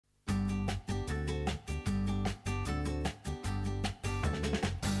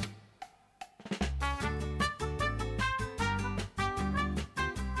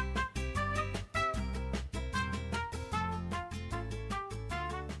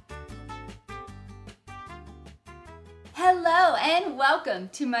Hello and welcome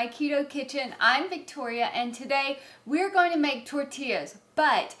to my keto kitchen. I'm Victoria and today we're going to make tortillas,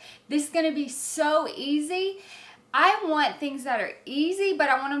 but this is going to be so easy. I want things that are easy, but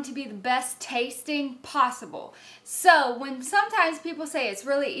I want them to be the best tasting possible. So when sometimes people say it's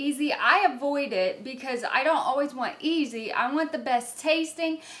really easy, I avoid it because I don't always want easy. I want the best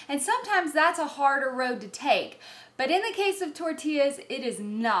tasting, and sometimes that's a harder road to take. But in the case of tortillas, it is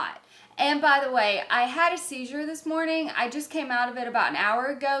not. And by the way, I had a seizure this morning. I just came out of it about an hour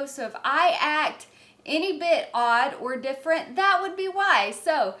ago. So if I act any bit odd or different, that would be why.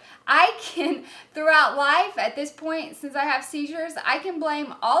 So I can, throughout life at this point, since I have seizures, I can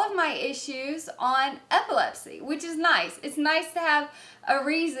blame all of my issues on epilepsy, which is nice. It's nice to have a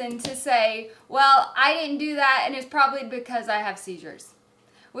reason to say, well, I didn't do that and it's probably because I have seizures.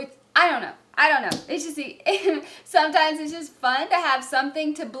 Which, I don't know. It's just, sometimes it's just fun to have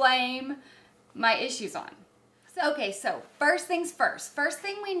something to blame my issues on. So first things first. First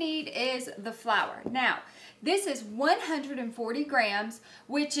thing we need is the flour. Now, this is 140 grams,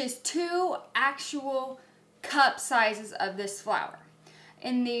 which is 2 actual cup sizes of this flour.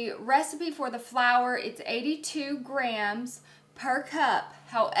 In the recipe for the flour, it's 82 grams per cup.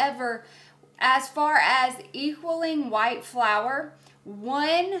 However, as far as equaling white flour,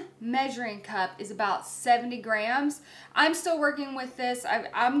 1 measuring cup is about 70 grams. I'm still working with this.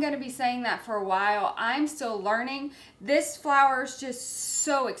 I'm going to be saying that for a while. I'm still learning. This flour is just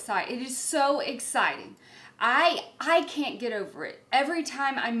so exciting. It is so exciting. I can't get over it. Every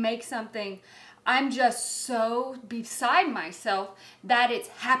time I make something, I'm just so beside myself that it's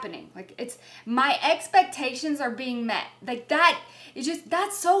happening. Like, it's, my expectations are being met. Like, that is just,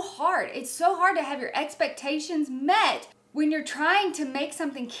 that's so hard. It's so hard to have your expectations met. When you're trying to make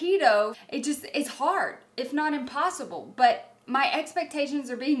something keto, it's hard, if not impossible. But my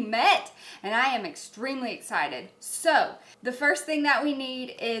expectations are being met and I am extremely excited. So the first thing that we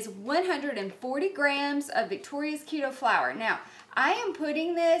need is 140 grams of Victoria's Keto flour. Now, I am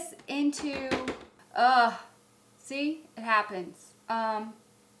putting this into, see, it happens,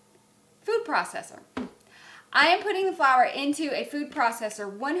 food processor. I am putting the flour into a food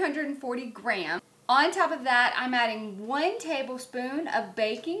processor, 140 grams. On top of that, I'm adding 1 tablespoon of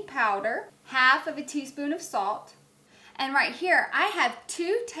baking powder, half of a teaspoon of salt, and right here I have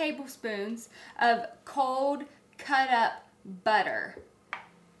 2 tablespoons of cold cut up butter.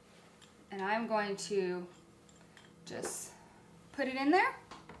 And I'm going to just put it in there.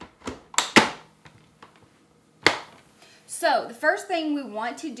 So the first thing we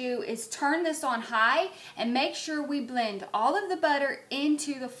want to do is turn this on high and make sure we blend all of the butter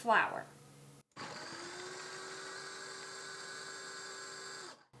into the flour.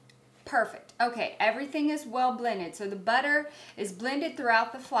 Perfect. Okay, everything is well blended. So the butter is blended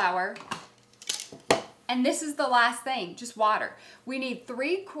throughout the flour. And this is the last thing, just water. We need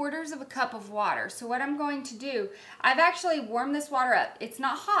 3/4 of a cup of water. So what I'm going to do, I've actually warmed this water up. It's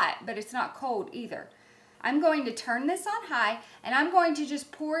not hot, but it's not cold either. I'm going to turn this on high and I'm going to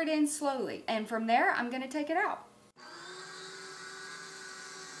just pour it in slowly. And from there, I'm going to take it out.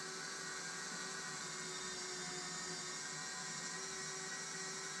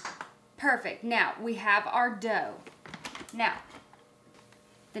 Perfect. Now we have our dough. Now,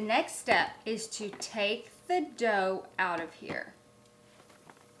 the next step is to take the dough out of here.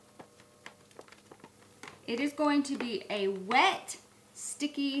 It is going to be a wet,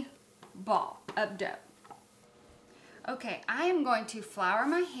 sticky ball of dough. Okay, I am going to flour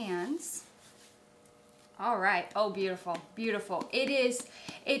my hands. All right. Oh, beautiful, beautiful.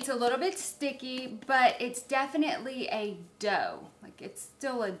 It's a little bit sticky, but it's definitely a dough. Like, it's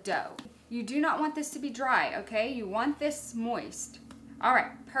still a dough. You do not want this to be dry, okay? You want this moist. All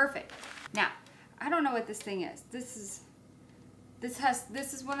right, perfect. Now, I don't know what this thing is. This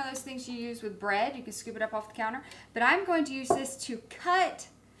is one of those things you use with bread. You can scoop it up off the counter. But I'm going to use this to cut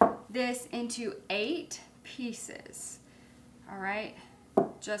this into 8 pieces. All right,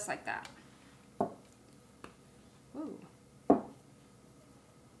 just like that. Ooh.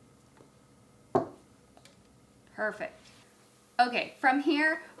 Perfect. Okay, from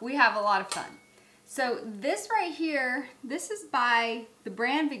here we have a lot of fun. So this right here, this is by the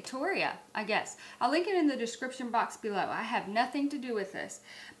brand Victoria, I guess. I'll link it in the description box below. I have nothing to do with this.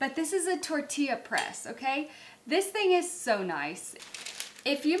 But this is a tortilla press, okay? This thing is so nice.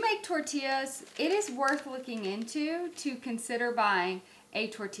 If you make tortillas, it is worth looking into to consider buying a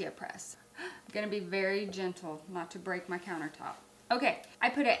tortilla press. I'm gonna be very gentle not to break my countertop. Okay, I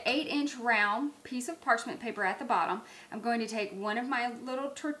put an 8-inch round piece of parchment paper at the bottom. I'm going to take one of my little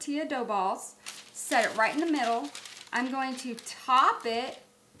tortilla dough balls, set it right in the middle. I'm going to top it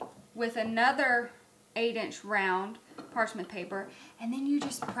with another 8-inch round parchment paper, and then you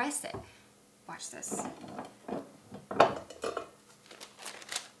just press it. Watch this.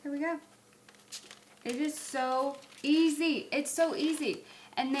 Here we go. It is so easy. It's so easy.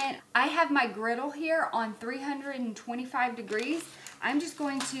 And then I have my griddle here on 325 degrees. I'm just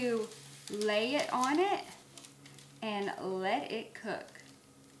going to lay it on it and let it cook.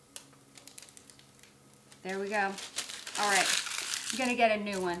 There we go. All right, I'm gonna get a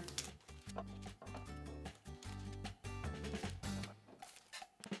new one.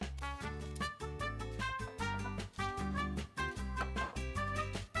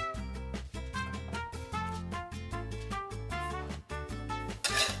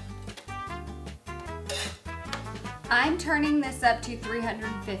 I'm turning this up to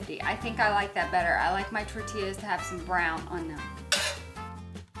 350. I think I like that better. I like my tortillas to have some brown on them.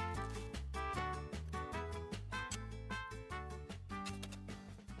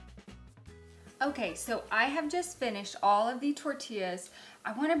 Okay, so I have just finished all of the tortillas.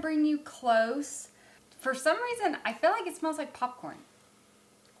 I want to bring you close. For some reason, I feel like it smells like popcorn.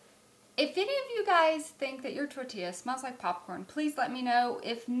 If any of you guys think that your tortilla smells like popcorn, please let me know.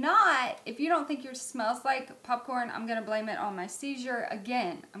 If not, if you don't think yours smells like popcorn, I'm going to blame it on my seizure.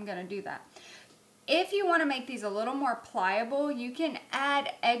 Again, I'm going to do that. If you want to make these a little more pliable, you can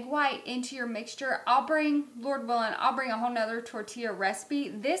add egg white into your mixture. Lord willing, I'll bring a whole nother tortilla recipe.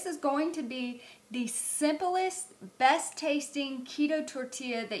 This is going to be the simplest, best tasting keto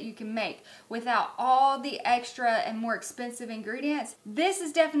tortilla that you can make without all the extra and more expensive ingredients. This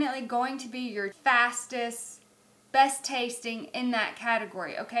is definitely going to be your fastest, best tasting in that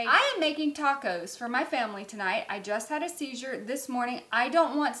category, okay? I am making tacos for my family tonight. I just had a seizure this morning. I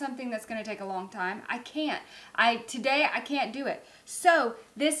don't want something that's gonna take a long time. I can't. Today I can't do it. So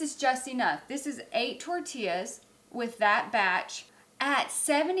this is just enough. This is 8 tortillas with that batch. At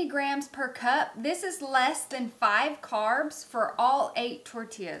 70 grams per cup, this is less than 5 carbs for all 8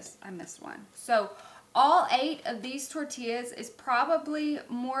 tortillas. I missed one. So all 8 of these tortillas is probably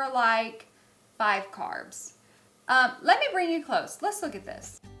more like 5 carbs. Let me bring you close. Let's look at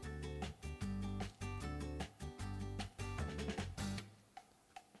this.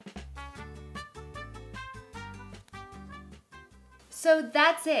 So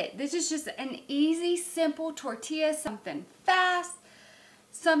that's it. This is just an easy, simple tortilla, something fast,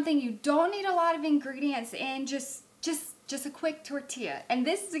 something you don't need a lot of ingredients in, just a quick tortilla. And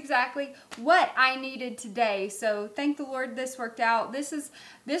this is exactly what I needed today. So thank the Lord this worked out. This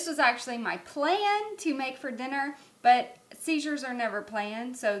was actually my plan to make for dinner, but seizures are never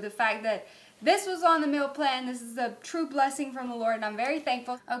planned. So the fact that this was on the meal plan, this is a true blessing from the Lord, and I'm very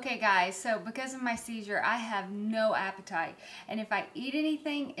thankful. Okay guys, so because of my seizure, I have no appetite. And if I eat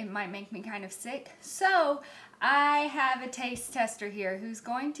anything, it might make me kind of sick. So I have a taste tester here who's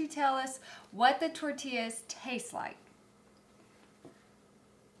going to tell us what the tortillas taste like.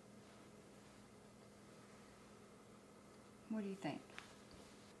 What do you think?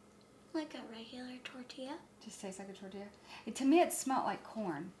 Like a regular tortilla. Just tastes like a tortilla? To me, it smelled like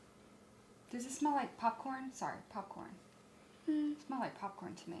corn. Does it smell like popcorn? Sorry, popcorn. It smelled like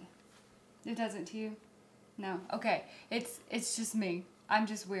popcorn to me. It doesn't to you? No? Okay, it's just me. I'm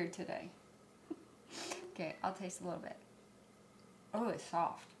just weird today. Okay, I'll taste a little bit. Oh, it's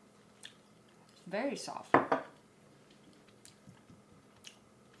soft. It's very soft.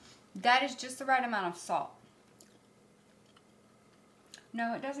 That is just the right amount of salt.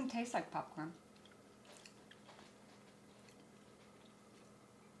 No, it doesn't taste like popcorn.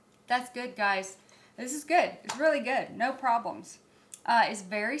 That's good, guys. This is good. It's really good. No problems. It's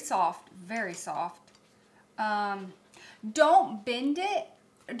very soft. Very soft. Don't bend it.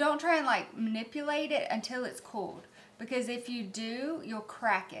 Don't try and like manipulate it until it's cooled. Because if you do, you'll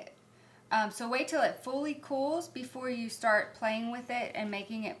crack it. So wait till it fully cools before you start playing with it and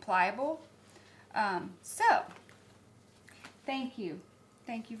making it pliable. So, thank you.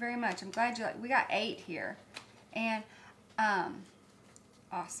 Thank you very much. I'm glad you like. We got 8 here. And,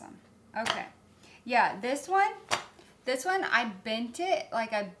 awesome. Okay. Yeah, this one I bent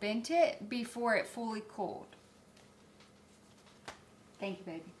it before it fully cooled. Thank you,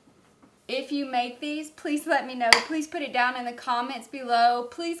 baby. If you make these, please let me know. Please put it down in the comments below.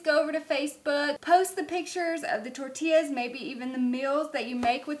 Please go over to Facebook. Post the pictures of the tortillas, maybe even the meals that you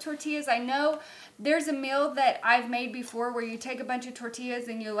make with tortillas. I know there's a meal that I've made before where you take a bunch of tortillas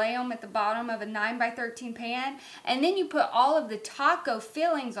and you lay them at the bottom of a 9x13 pan, and then you put all of the taco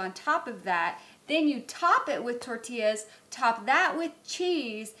fillings on top of that. Then you top it with tortillas, top that with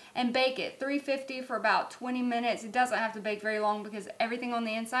cheese, and bake it 350 for about 20 minutes. It doesn't have to bake very long because everything on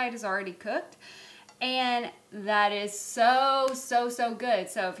the inside is already cooked. And that is so, so, so good.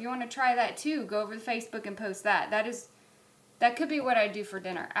 So if you want to try that too, go over to Facebook and post that. That could be what I do for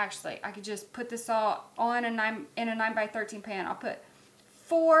dinner. Actually, I could just put this all on in a 9x13 pan. I'll put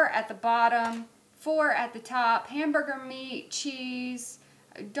 4 at the bottom, 4 at the top, hamburger meat, cheese.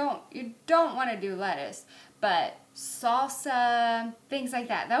 You don't want to do lettuce, but salsa, things like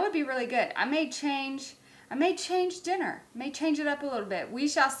that. That would be really good. I may change dinner. May change it up a little bit. We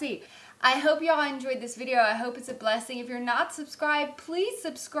shall see. I hope y'all enjoyed this video. I hope it's a blessing. If you're not subscribed, please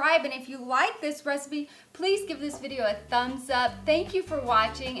subscribe. And if you like this recipe, please give this video a thumbs up. Thank you for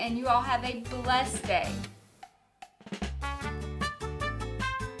watching, and you all have a blessed day.